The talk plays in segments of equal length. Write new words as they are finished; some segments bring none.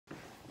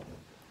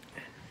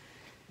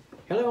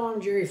Hello,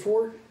 I'm Jerry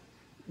Ford,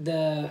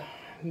 the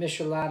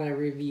Michelada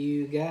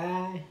review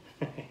guy.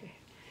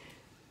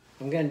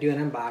 I'm going to do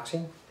an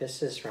unboxing.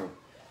 This is from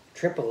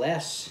Triple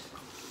S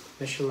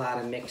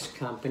Michelada Mix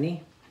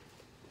Company.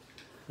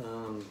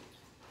 I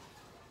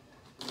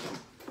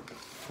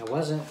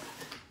wasn't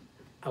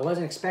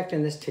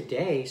expecting this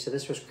today, so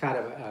this was kind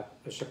of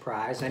a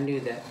surprise. I knew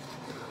that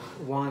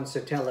Juan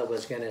Sotelo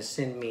was going to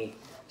send me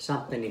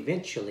something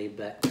eventually,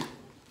 but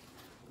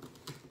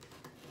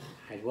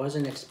I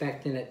wasn't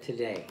expecting it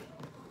today.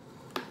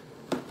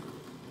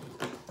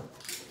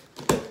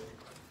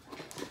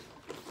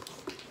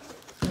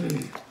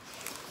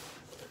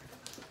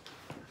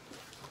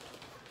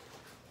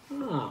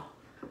 Oh.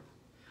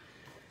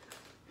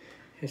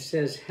 It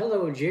says,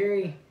 "Hello,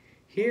 Jerry.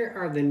 Here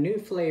are the new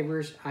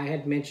flavors I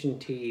had mentioned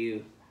to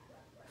you.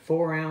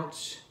 4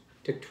 ounce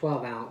to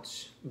 12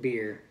 ounce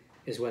beer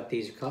is what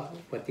these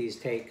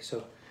take.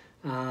 So,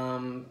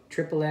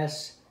 Triple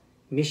S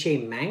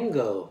Miche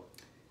Mango,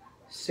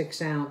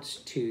 6 ounce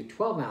to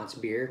 12 ounce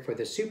beer for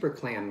the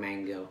Superclam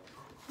Mango.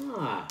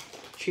 Ah,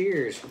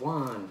 cheers,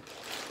 Juan.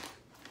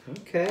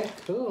 Okay,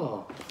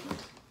 cool.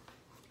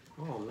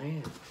 Oh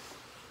man,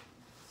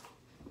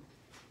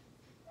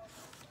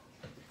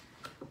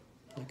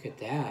 look at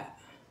that.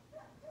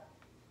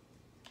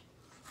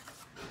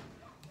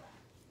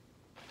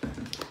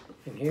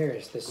 And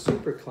here's the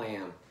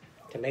Superclam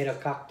tomato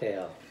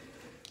cocktail.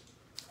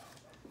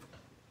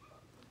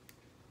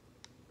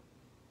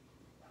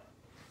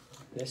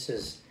 This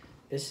is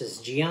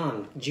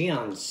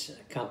Gion's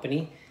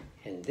company,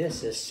 and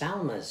this is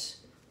Salma's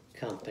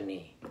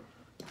company.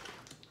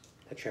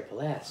 The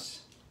Triple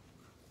S,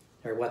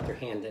 or what they're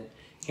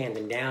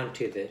handing down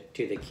to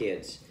the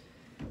kids.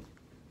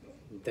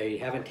 They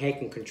haven't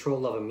taken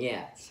control of them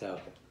yet, so.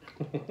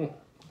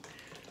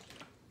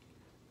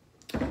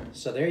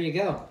 So there you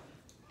go.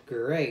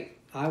 Great.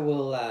 I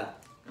will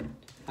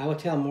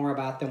tell more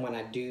about them when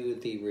I do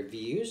the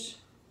reviews,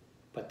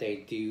 but they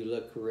do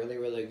look really,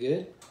 really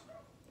good.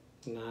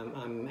 And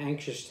I'm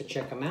anxious to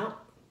check them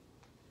out.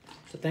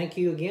 So thank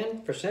you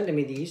again for sending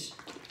me these,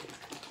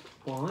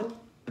 Juan.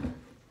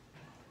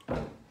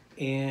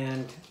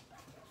 And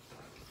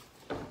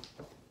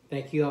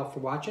thank you all for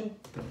watching.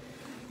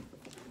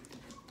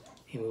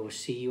 And we will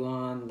see you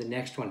on the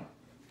next one.